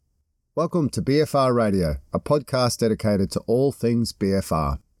Welcome to BFR Radio, a podcast dedicated to all things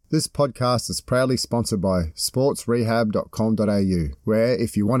BFR. This podcast is proudly sponsored by sportsrehab.com.au, where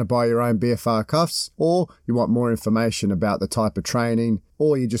if you want to buy your own BFR cuffs, or you want more information about the type of training,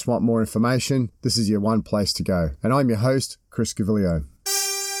 or you just want more information, this is your one place to go. And I'm your host, Chris Gavilio.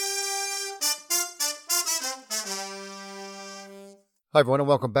 Hi everyone and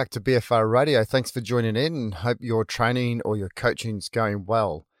welcome back to BFR Radio. Thanks for joining in and hope your training or your coaching is going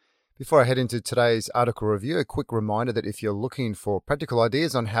well. Before I head into today's article review, a quick reminder that if you're looking for practical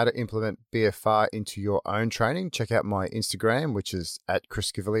ideas on how to implement BFR into your own training, check out my Instagram, which is at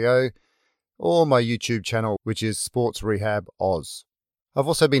Chris Gavilio, or my YouTube channel, which is Sports Rehab Oz. I've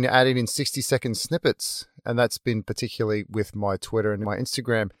also been adding in 60-second snippets, and that's been particularly with my Twitter and my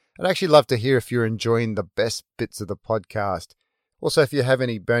Instagram. I'd actually love to hear if you're enjoying the best bits of the podcast. Also, if you have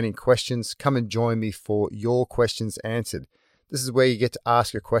any burning questions, come and join me for Your Questions Answered. This is where you get to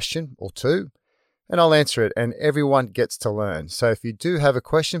ask a question or two, and I'll answer it, and everyone gets to learn. So if you do have a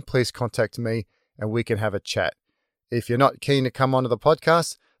question, please contact me and we can have a chat. If you're not keen to come onto the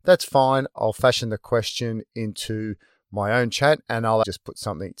podcast, that's fine. I'll fashion the question into my own chat and I'll just put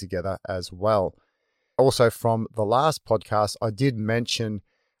something together as well. Also, from the last podcast, I did mention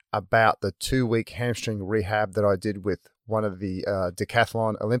about the 2-week hamstring rehab that I did with one of the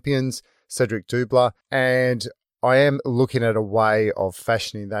decathlon Olympians, Cedric Dubler, and I am looking at a way of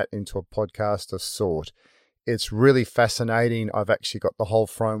fashioning that into a podcast of sort. It's really fascinating. I've actually got the whole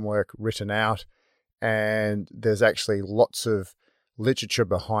framework written out, and there's actually lots of literature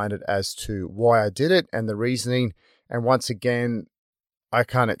behind it as to why I did it and the reasoning. And once again, I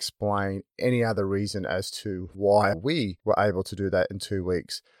can't explain any other reason as to why we were able to do that in 2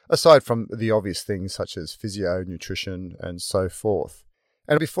 weeks, aside from the obvious things such as physio, nutrition, and so forth.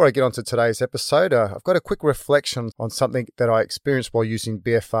 And before I get on to today's episode, I've got a quick reflection on something that I experienced while using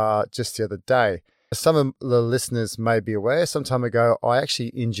BFR just the other day. As some of the listeners may be aware, some time ago, I actually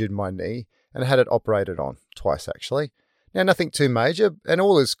injured my knee and had it operated on twice, actually. Now, nothing too major and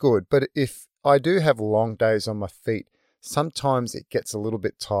all is good, but if I do have long days on my feet, sometimes it gets a little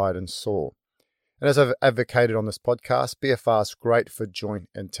bit tired and sore. And as I've advocated on this podcast, BFR is great for joint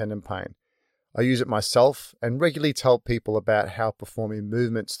and tendon pain. I use it myself and regularly tell people about how performing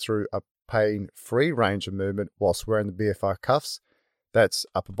movements through a pain-free range of movement whilst wearing the BFR cuffs, that's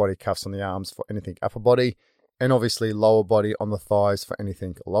upper body cuffs on the arms for anything upper body, and obviously lower body on the thighs for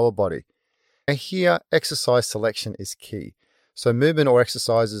anything lower body. And here, exercise selection is key. So movement or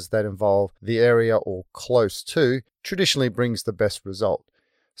exercises that involve the area or close to traditionally brings the best result.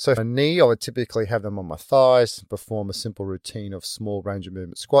 So for knee, I would typically have them on my thighs, perform a simple routine of small range of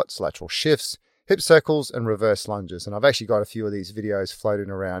movement squats, lateral shifts, hip circles, and reverse lunges. And I've actually got a few of these videos floating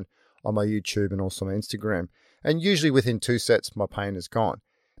around on my YouTube and also my Instagram. And usually within 2 sets, my pain is gone.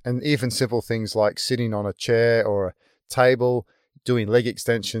 And even simple things like sitting on a chair or a table, doing leg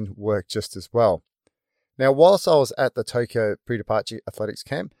extension work just as well. Now, whilst I was at the Tokyo pre-departure athletics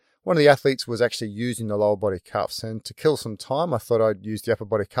camp, one of the athletes was actually using the lower body cuffs, and to kill some time, I thought I'd use the upper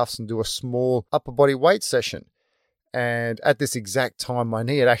body cuffs and do a small upper body weight session. And at this exact time, my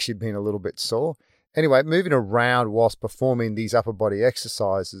knee had actually been a little bit sore. Anyway, moving around whilst performing these upper body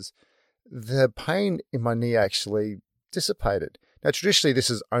exercises, the pain in my knee actually dissipated. Now, traditionally, this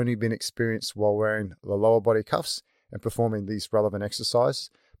has only been experienced while wearing the lower body cuffs and performing these relevant exercises.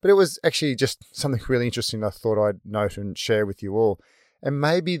 But it was actually just something really interesting I thought I'd note and share with you all. And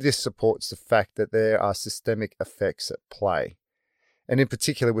maybe this supports the fact that there are systemic effects at play. And in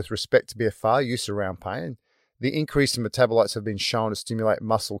particular, with respect to BFR use around pain, the increase in metabolites have been shown to stimulate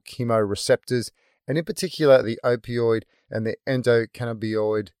muscle chemoreceptors, and in particular, the opioid and the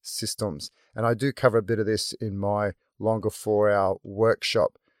endocannabinoid systems. And I do cover a bit of this in my longer 4-hour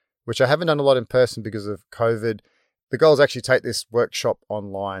workshop, which I haven't done a lot in person because of COVID. The goal is actually take this workshop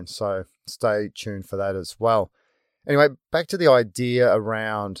online, so stay tuned for that as well. Anyway, back to the idea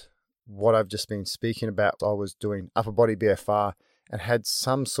around what I've just been speaking about. I was doing upper body BFR and had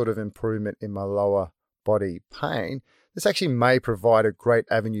some sort of improvement in my lower body pain. This actually may provide a great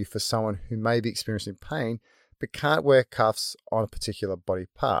avenue for someone who may be experiencing pain but can't wear cuffs on a particular body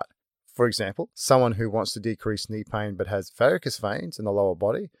part. For example, someone who wants to decrease knee pain but has varicose veins in the lower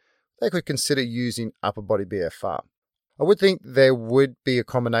body, they could consider using upper body BFR. I would think there would be a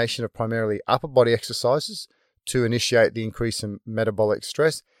combination of primarily upper body exercises to initiate the increase in metabolic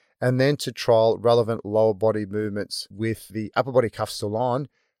stress, and then to trial relevant lower body movements with the upper body cuff still on.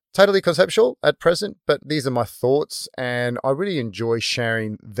 Totally conceptual at present, but these are my thoughts, and I really enjoy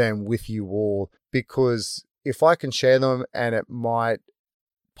sharing them with you all, because if I can share them and it might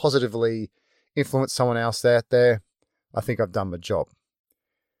positively influence someone else out there, I think I've done my job.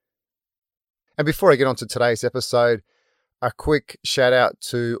 And before I get on to today's episode, a quick shout out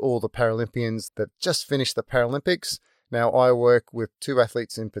to all the Paralympians that just finished the Paralympics. Now, I work with two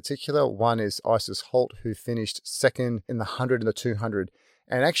athletes in particular. One is Isis Holt, who finished second in the 100 and the 200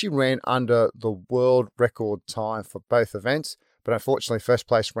 and actually ran under the world record time for both events. But unfortunately, first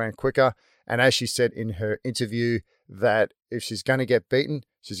place ran quicker. And as she said in her interview, that if she's going to get beaten,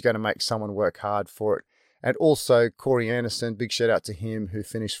 she's going to make someone work hard for it. And also Corey Anderson, big shout out to him, who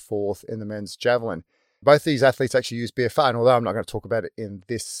finished fourth in the men's javelin. Both these athletes actually use BFR, and although I'm not going to talk about it in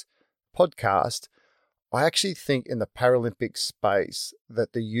this podcast, I actually think in the Paralympic space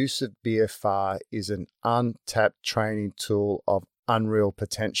that the use of BFR is an untapped training tool of unreal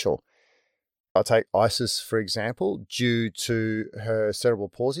potential. I'll take Isis, for example, due to her cerebral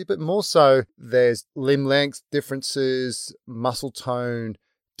palsy, but more so there's limb length differences, muscle tone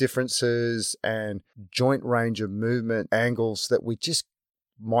differences, and joint range of movement angles that we just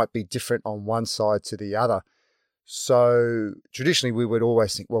might be different on one side to the other. So traditionally we would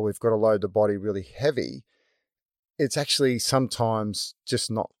always think, well, we've got to load the body really heavy. It's actually sometimes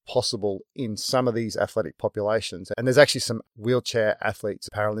just not possible in some of these athletic populations. And there's actually some wheelchair athletes,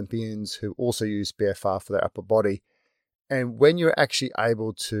 Paralympians, who also use BFR for their upper body. And when you're actually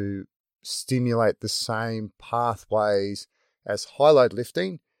able to stimulate the same pathways as high load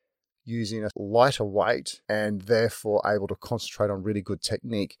lifting, using a lighter weight and therefore able to concentrate on really good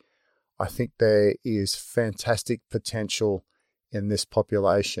technique, I think there is fantastic potential in this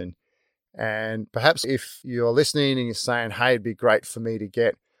population. And perhaps if you're listening and you're saying, hey, it'd be great for me to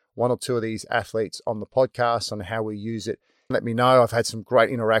get one or two of these athletes on the podcast on how we use it, let me know. I've had some great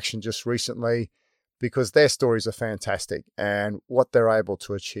interaction just recently because their stories are fantastic and what they're able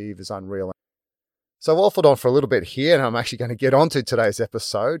to achieve is unreal. So I've waffled on for a little bit here, and I'm actually going to get on to today's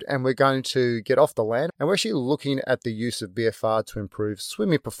episode, and we're going to get off the land, and we're actually looking at the use of BFR to improve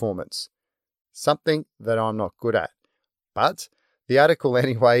swimming performance, something that I'm not good at. But the article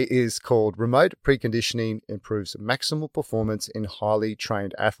anyway is called Remote Preconditioning Improves Maximal Performance in Highly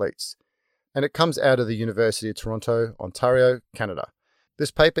Trained Athletes, and it comes out of the University of Toronto, Ontario, Canada.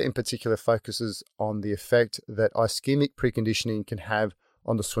 This paper in particular focuses on the effect that ischemic preconditioning can have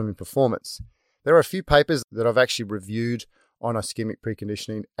on the swimming performance. There are a few papers that I've actually reviewed on ischemic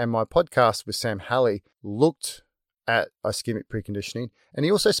preconditioning, and my podcast with Sam Halley looked at ischemic preconditioning, and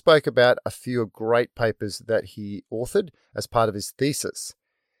he also spoke about a few great papers that he authored as part of his thesis.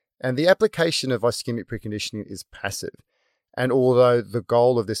 And the application of ischemic preconditioning is passive. And although the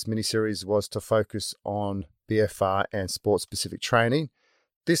goal of this miniseries was to focus on BFR and sport-specific training,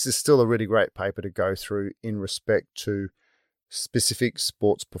 this is still a really great paper to go through in respect to specific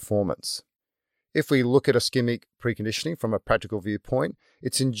sports performance. If we look at ischemic preconditioning from a practical viewpoint,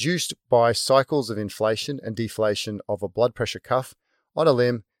 it's induced by cycles of inflation and deflation of a blood pressure cuff on a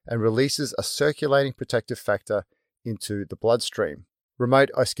limb and releases a circulating protective factor into the bloodstream.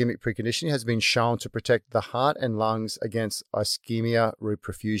 Remote ischemic preconditioning has been shown to protect the heart and lungs against ischemia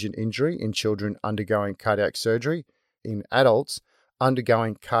reperfusion injury in children undergoing cardiac surgery, in adults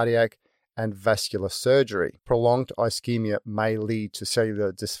undergoing cardiac and vascular surgery. Prolonged ischemia may lead to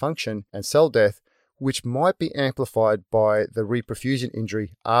cellular dysfunction and cell death, which might be amplified by the reperfusion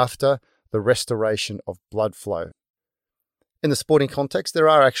injury after the restoration of blood flow. In the sporting context, there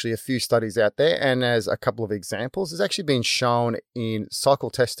are actually a few studies out there, and as a couple of examples, it's actually been shown in cycle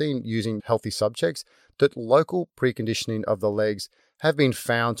testing using healthy subjects that local preconditioning of the legs have been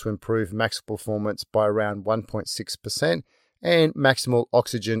found to improve maximal performance by around 1.6%, and maximal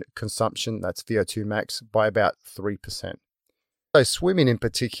oxygen consumption, that's VO2 max, by about 3%. So swimming in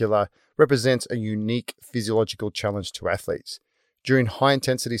particular represents a unique physiological challenge to athletes. During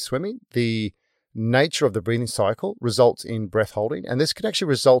high-intensity swimming, the nature of the breathing cycle results in breath holding, and this can actually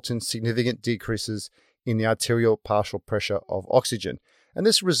result in significant decreases in the arterial partial pressure of oxygen. And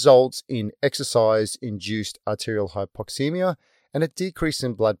this results in exercise-induced arterial hypoxemia and a decrease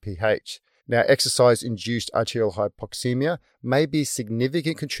in blood pH. Now, exercise-induced arterial hypoxemia may be a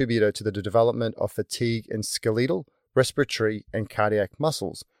significant contributor to the development of fatigue in skeletal, respiratory, and cardiac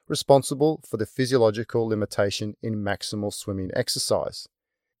muscles, responsible for the physiological limitation in maximal swimming exercise.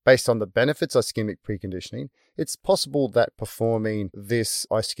 Based on the benefits of ischemic preconditioning, it's possible that performing this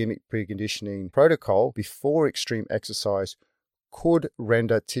ischemic preconditioning protocol before extreme exercise could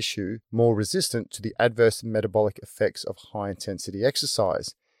render tissue more resistant to the adverse metabolic effects of high-intensity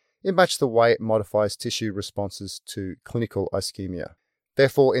exercise, in much the way it modifies tissue responses to clinical ischemia.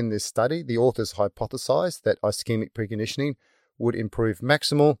 Therefore, in this study, the authors hypothesized that ischemic preconditioning would improve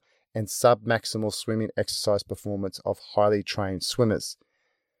maximal and submaximal swimming exercise performance of highly trained swimmers.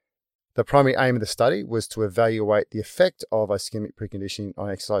 The primary aim of the study was to evaluate the effect of ischemic preconditioning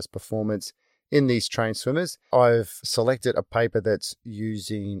on exercise performance In these trained swimmers, I've selected a paper that's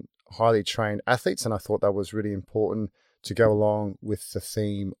using highly trained athletes, and I thought that was really important to go along with the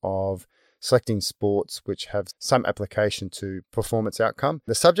theme of selecting sports which have some application to performance outcome.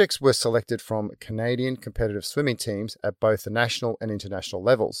 The subjects were selected from Canadian competitive swimming teams at both the national and international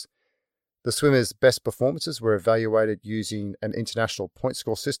levels. The swimmers' best performances were evaluated using an international point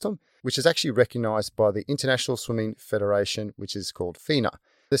score system, which is actually recognized by the International Swimming Federation, which is called FINA.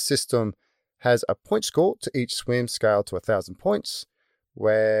 This system has a point score to each swim scaled to 1,000 points,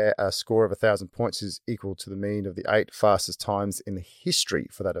 where a score of 1,000 points is equal to the mean of the 8 fastest times in the history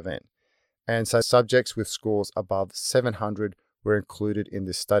for that event. And so subjects with scores above 700 were included in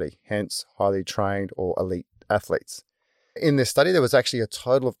this study, hence highly trained or elite athletes. In this study, there was actually a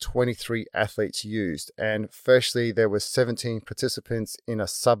total of 23 athletes used, and firstly, there were 17 participants in a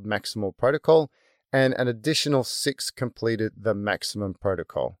sub-maximal protocol, and an additional 6 completed the maximum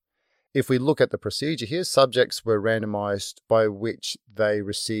protocol. If we look at the procedure here, subjects were randomized by which they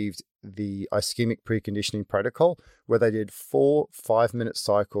received the ischemic preconditioning protocol, where they did 4 5-minute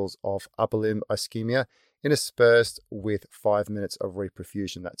cycles of upper limb ischemia interspersed with 5 minutes of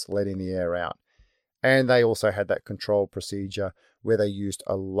reperfusion, that's letting the air out. And they also had that control procedure where they used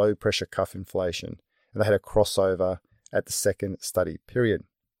a low pressure cuff inflation, and they had a crossover at the second study period.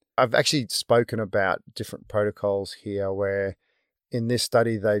 I've actually spoken about different protocols here where in this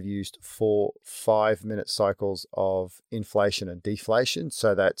study, they've used 4 5-minute cycles of inflation and deflation.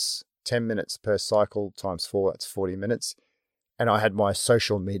 So that's 10 minutes per cycle times 4, that's 40 minutes. And I had my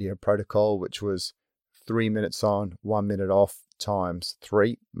social media protocol, which was 3 minutes on, 1 minute off times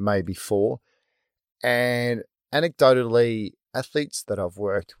 3, maybe 4. And anecdotally, athletes that I've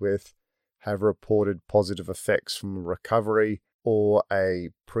worked with have reported positive effects from recovery or a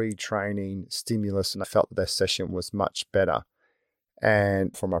pre-training stimulus, and I felt that their session was much better.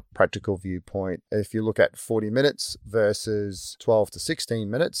 And from a practical viewpoint, if you look at 40 minutes versus 12 to 16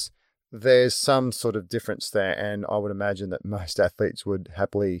 minutes, there's some sort of difference there. And I would imagine that most athletes would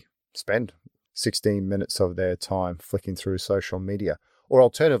happily spend 16 minutes of their time flicking through social media. Or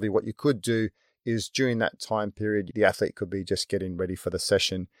alternatively, what you could do is during that time period, the athlete could be just getting ready for the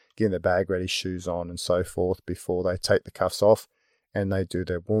session, getting their bag ready, shoes on, and so forth before they take the cuffs off and they do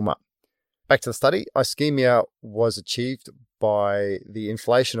their warm-up. Back to the study, ischemia was achieved by the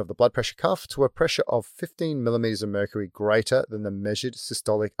inflation of the blood pressure cuff to a pressure of 15 millimeters of mercury greater than the measured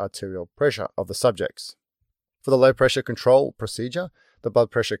systolic arterial pressure of the subjects. For the low pressure control procedure, the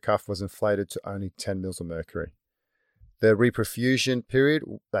blood pressure cuff was inflated to only 10 mils of mercury. The reperfusion period,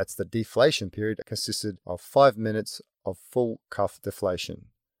 that's the deflation period, consisted of 5 minutes of full cuff deflation.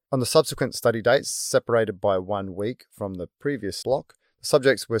 On the subsequent study dates, separated by 1 week from the previous block, the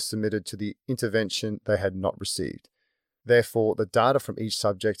subjects were submitted to the intervention they had not received. Therefore, the data from each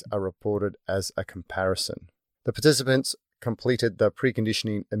subject are reported as a comparison. The participants completed the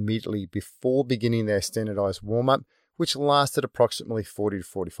preconditioning immediately before beginning their standardized warm-up, which lasted approximately 40 to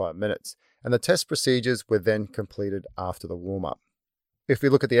 45 minutes, and the test procedures were then completed after the warm-up. If we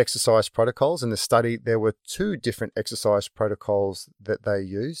look at the exercise protocols in the study, there were 2 different exercise protocols that they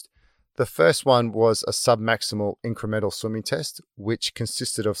used. The first one was a submaximal incremental swimming test, which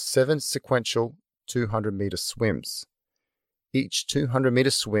consisted of 7 sequential 200-meter swims. Each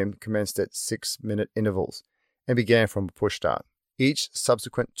 200-meter swim commenced at 6-minute intervals and began from a push start. Each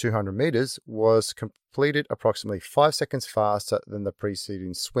subsequent 200 meters was completed approximately 5 seconds faster than the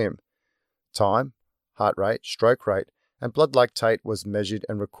preceding swim. Time, heart rate, stroke rate, and blood lactate was measured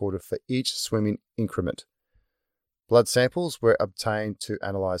and recorded for each swimming increment. Blood samples were obtained to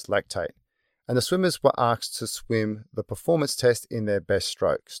analyze lactate, and the swimmers were asked to swim the performance test in their best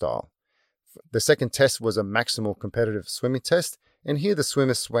stroke style. The second test was a maximal competitive swimming test, and here the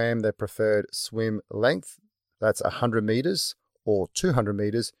swimmers swam their preferred swim length, that's 100 meters or 200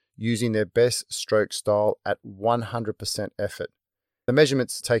 meters, using their best stroke style at 100% effort. The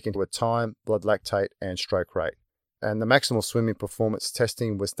measurements take into time, blood lactate, and stroke rate. And the maximal swimming performance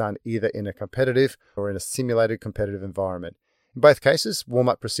testing was done either in a competitive or in a simulated competitive environment. In both cases,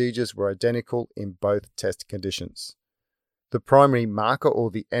 warm-up procedures were identical in both test conditions. The primary marker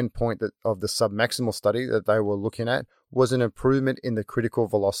or the endpoint of the submaximal study that they were looking at was an improvement in the critical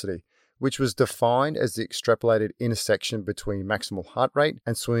velocity, which was defined as the extrapolated intersection between maximal heart rate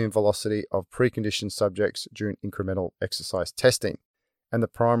and swimming velocity of preconditioned subjects during incremental exercise testing. And the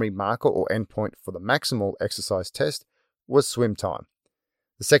primary marker or endpoint for the maximal exercise test was swim time.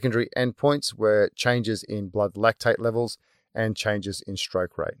 The secondary endpoints were changes in blood lactate levels and changes in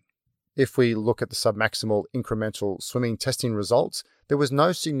stroke rate. If we look at the submaximal incremental swimming testing results, there was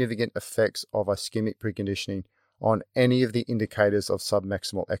no significant effects of ischemic preconditioning on any of the indicators of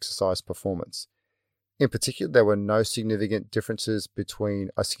submaximal exercise performance. In particular, there were no significant differences between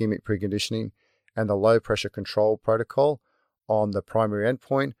ischemic preconditioning and the low pressure control protocol on the primary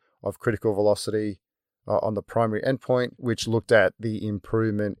endpoint of critical velocity, which looked at the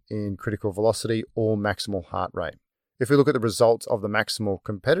improvement in critical velocity or maximal heart rate. If we look at the results of the maximal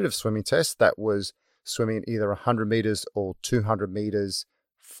competitive swimming test, that was swimming either 100 meters or 200 meters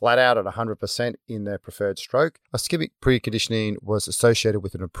flat out at 100% in their preferred stroke, ischemic preconditioning was associated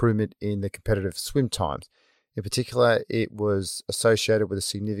with an improvement in the competitive swim times. In particular, it was associated with a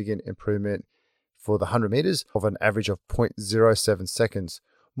significant improvement for the 100 meters of an average of 0.07 seconds.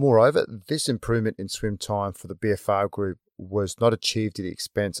 Moreover, this improvement in swim time for the BFR group was not achieved at the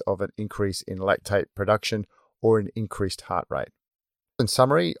expense of an increase in lactate production or an increased heart rate. In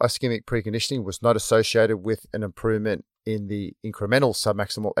summary, ischemic preconditioning was not associated with an improvement in the incremental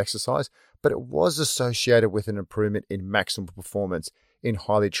submaximal exercise, but it was associated with an improvement in maximal performance in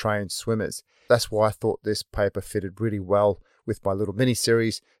highly trained swimmers. That's why I thought this paper fitted really well with my little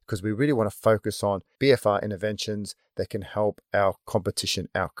mini-series, because we really want to focus on BFR interventions that can help our competition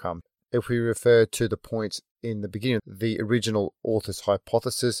outcome. If we refer to the points in the beginning, the original author's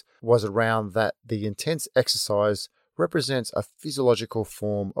hypothesis was around that the intense exercise represents a physiological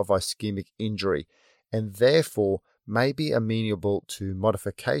form of ischemic injury and therefore may be amenable to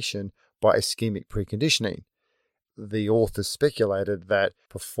modification by ischemic preconditioning. The authors speculated that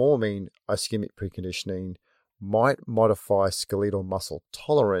performing ischemic preconditioning might modify skeletal muscle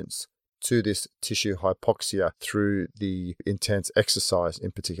tolerance to this tissue hypoxia through the intense exercise,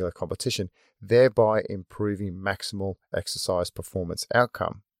 in particular competition, thereby improving maximal exercise performance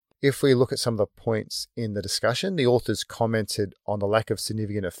outcome. If we look at some of the points in the discussion, the authors commented on the lack of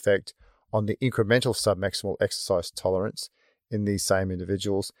significant effect on the incremental submaximal exercise tolerance in these same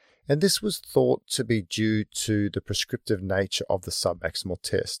individuals, and this was thought to be due to the prescriptive nature of the submaximal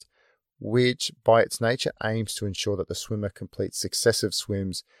test, which by its nature aims to ensure that the swimmer completes successive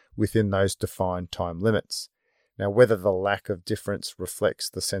swims within those defined time limits. Now, whether the lack of difference reflects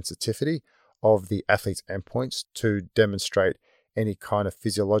the sensitivity of the athlete's endpoints to demonstrate any kind of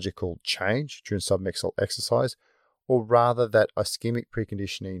physiological change during submaximal exercise, or rather that ischemic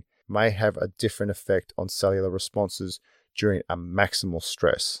preconditioning may have a different effect on cellular responses during a maximal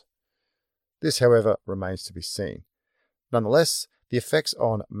stress. This, however, remains to be seen. Nonetheless, the effects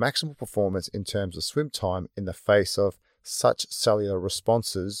on maximal performance in terms of swim time in the face of such cellular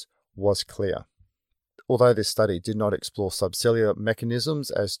responses was clear. Although this study did not explore subcellular mechanisms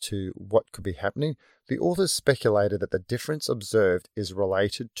as to what could be happening, the authors speculated that the difference observed is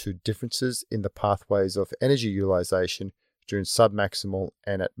related to differences in the pathways of energy utilization during submaximal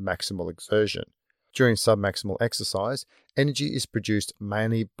and at maximal exertion. During submaximal exercise, energy is produced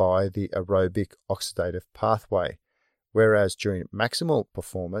mainly by the aerobic oxidative pathway, whereas during maximal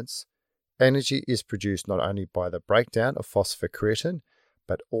performance, energy is produced not only by the breakdown of phosphocreatine,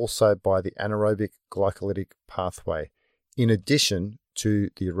 but also by the anaerobic glycolytic pathway, in addition to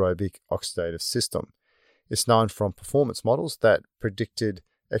the aerobic oxidative system. It's known from performance models that predicted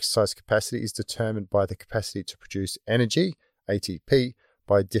exercise capacity is determined by the capacity to produce energy, ATP,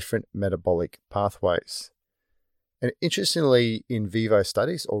 by different metabolic pathways. And interestingly, in vivo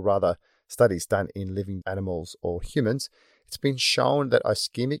studies, or rather studies done in living animals or humans, it's been shown that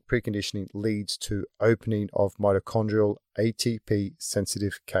ischemic preconditioning leads to opening of mitochondrial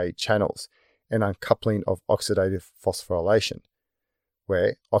ATP-sensitive K channels and uncoupling of oxidative phosphorylation,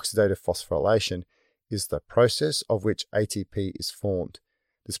 where oxidative phosphorylation is the process of which ATP is formed.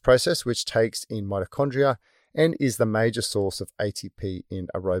 This process which takes in mitochondria and is the major source of ATP in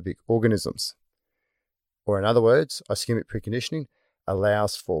aerobic organisms. Or in other words, ischemic preconditioning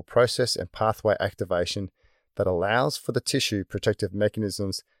allows for process and pathway activation that allows for the tissue protective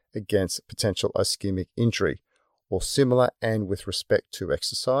mechanisms against potential ischemic injury, or similar, and with respect to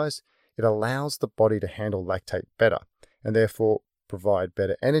exercise, it allows the body to handle lactate better and therefore provide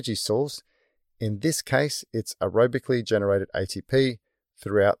better energy source. In this case, it's aerobically generated ATP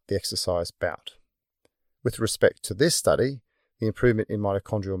throughout the exercise bout. With respect to this study, the improvement in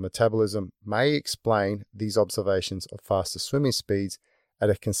mitochondrial metabolism may explain these observations of faster swimming speeds at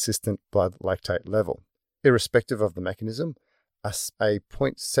a consistent blood lactate level. Irrespective of the mechanism, a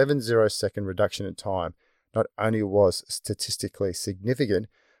 0.70 second reduction in time not only was statistically significant,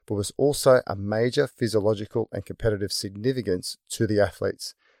 but was also a major physiological and competitive significance to the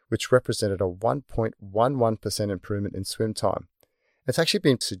athletes, which represented a 1.11% improvement in swim time. It's actually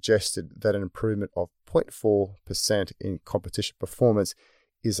been suggested that an improvement of 0.4% in competition performance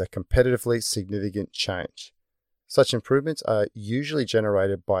is a competitively significant change. Such improvements are usually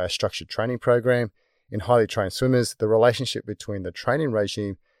generated by a structured training program In highly trained swimmers, the relationship between the training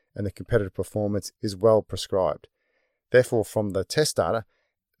regime and the competitive performance is well prescribed. Therefore, from the test data,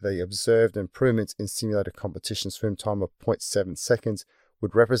 the observed improvements in simulated competition swim time of 0.7 seconds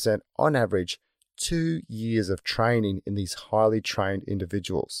would represent, on average, 2 years of training in these highly trained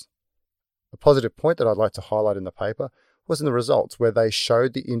individuals. A positive point that I'd like to highlight in the paper was in the results where they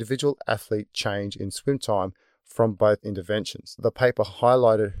showed the individual athlete change in swim time from both interventions. The paper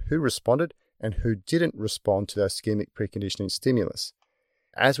highlighted who responded and who didn't respond to the ischemic preconditioning stimulus.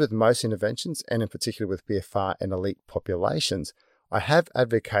 As with most interventions, and in particular with BFR and elite populations, I have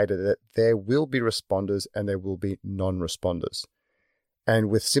advocated that there will be responders and there will be non-responders. And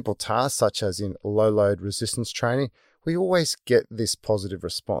with simple tasks such as in low-load resistance training, we always get this positive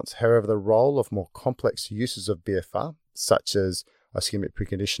response. However, the role of more complex uses of BFR, such as ischemic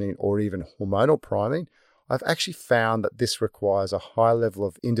preconditioning or even hormonal priming, I've actually found that this requires a high level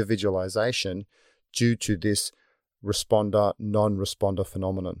of individualization due to this responder, non-responder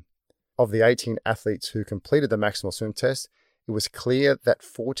phenomenon. Of the 18 athletes who completed the maximal swim test, it was clear that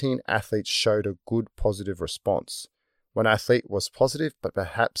 14 athletes showed a good positive response. One athlete was positive, but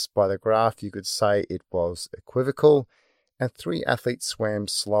perhaps by the graph you could say it was equivocal, and 3 athletes swam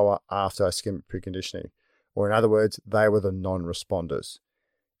slower after ischemic preconditioning, or in other words, they were the non-responders.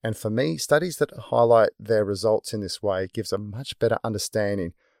 And for me, studies that highlight their results in this way gives a much better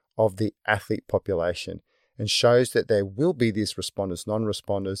understanding of the athlete population and shows that there will be these responders,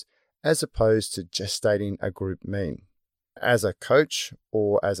 non-responders, as opposed to just stating a group mean. As a coach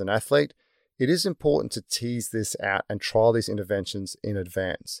or as an athlete, it is important to tease this out and trial these interventions in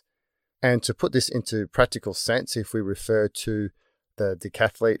advance. And to put this into practical sense, if we refer to the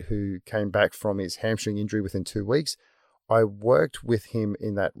decathlete who came back from his hamstring injury within 2 weeks, I worked with him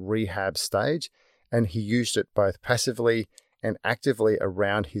in that rehab stage, and he used it both passively and actively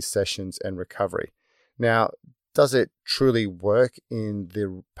around his sessions and recovery. Now, does it truly work in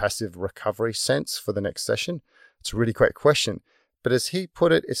the passive recovery sense for the next session? It's a really great question. But as he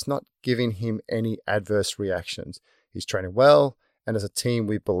put it, it's not giving him any adverse reactions. He's training well, and as a team,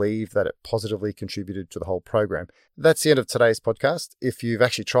 we believe that it positively contributed to the whole program. That's the end of today's podcast. If you've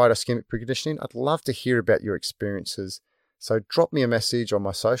actually tried ischemic preconditioning, I'd love to hear about your experiences. So drop me a message on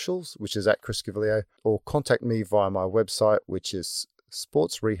my socials, which is at Chris Gaviglio, or contact me via my website, which is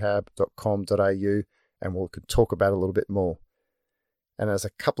sportsrehab.com.au, and we can talk about it a little bit more. And as a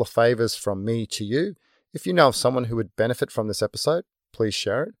couple of favors from me to you, if you know of someone who would benefit from this episode, please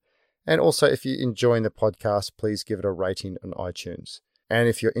share it. And also, if you're enjoying the podcast, please give it a rating on iTunes. And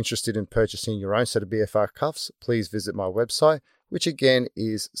if you're interested in purchasing your own set of BFR cuffs, please visit my website, which again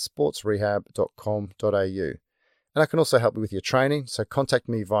is sportsrehab.com.au. And I can also help you with your training, so contact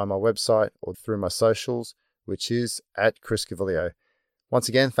me via my website or through my socials, which is at Chris Gaviglio. Once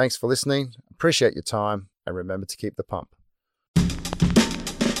again, thanks for listening. Appreciate your time, and remember to keep the pump.